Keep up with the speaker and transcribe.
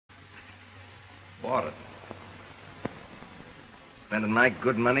Bought it. Spending my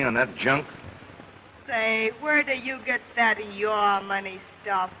good money on that junk? Say, where do you get that your money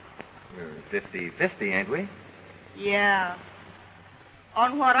stuff? We're 50-50, ain't we? Yeah.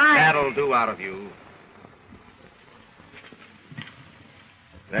 On what I... That'll do out of you.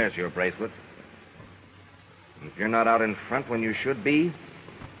 There's your bracelet. If you're not out in front when you should be,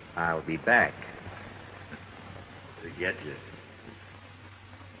 I'll be back. To get you.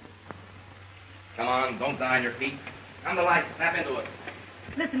 Come on, don't die on your feet. Come to life, snap into it.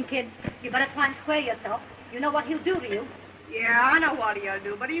 Listen, kid, you better try and square yourself. You know what he'll do to you. Yeah, I know what he'll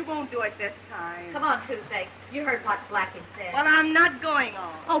do, but he won't do it this time. Come on, Tuesday. You heard what Blackie said. Well, I'm not going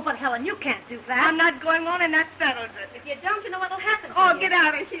on. Oh, but Helen, you can't do that. I'm not going on, and that settles it. If you don't, you know what'll happen to Oh, you. get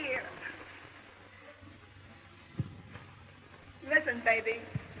out of here. Listen, baby,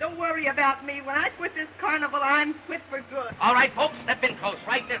 don't worry about me. When I quit this carnival, I'm quit for good. All right, folks, step in close.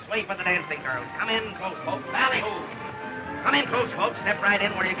 Right this way for the dancing girls. Come in close, folks. Ballyhoo. Come in close, folks. Step right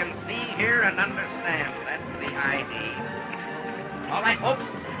in where you can see, hear, and understand. That's the idea. All right, folks.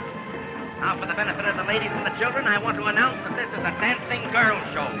 Now, for the benefit of the ladies and the children, I want to announce that this is a dancing girl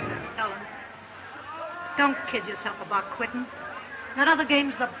show. Nolan, don't kid yourself about quitting. That other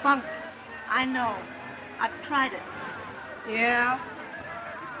game's the bunk. I know. I've tried it. Yeah?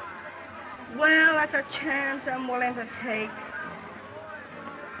 Well, that's a chance I'm willing to take.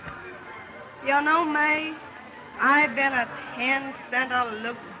 You know, May, I've been a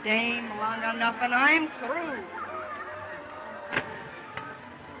 10-cent-a-look dame long enough, and I'm through.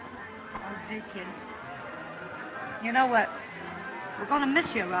 Oh, hey, kid. You know what? We're going to miss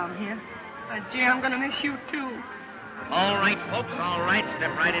you around here. Gee, I'm going to miss you, too. All right, folks, all right.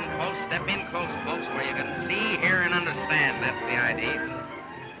 Step right in close. Step in close, folks, where you can see, hear, and understand. That's the idea.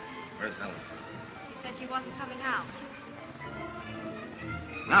 Where's Helen? She said she wasn't coming out.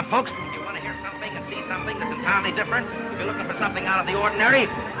 Now, folks, if you want to hear something and see something that's entirely different, if you're looking for something out of the ordinary...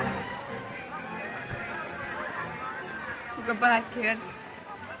 Goodbye, kid.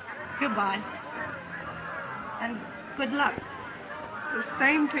 Goodbye. And good luck. The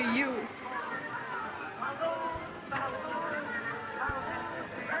same to you.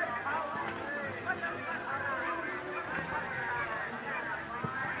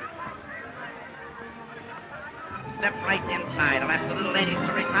 Step right inside. I'll ask the little ladies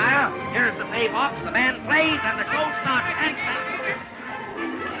to retire. Here's the pay box, the band plays, and the show starts.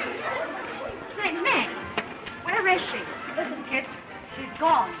 Say, May, where is she? Listen, kid, she's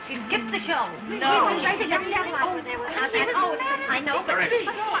gone. She skipped the show. No. She was over there with us. Oh, I know, but... Where is she?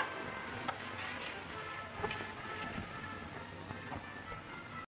 But what?